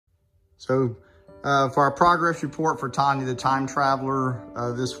So for our progress report for Tanya the Time Traveler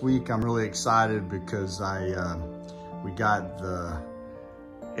this week, I'm really excited because we got the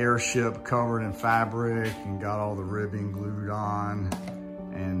airship covered in fabric and got all the ribbing glued on.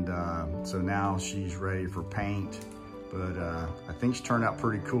 And so now she's ready for paint. But I think she turned out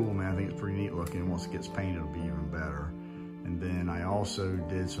pretty cool, man. I think it's pretty neat looking. Once it gets painted, it'll be even better. And then I also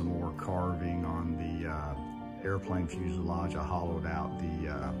did some more carving on the airplane fuselage. I hollowed out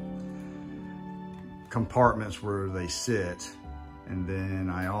the compartments where they sit. And then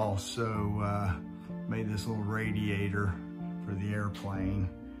I also made this little radiator for the airplane.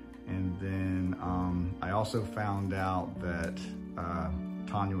 And then I also found out that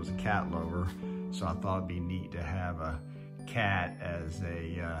Tanya was a cat lover, so I thought it'd be neat to have a cat as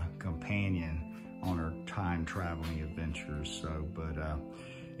a companion on her time traveling adventures. So, but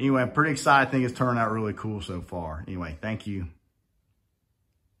anyway, I'm pretty excited. I think it's turned out really cool so far. Anyway, thank you.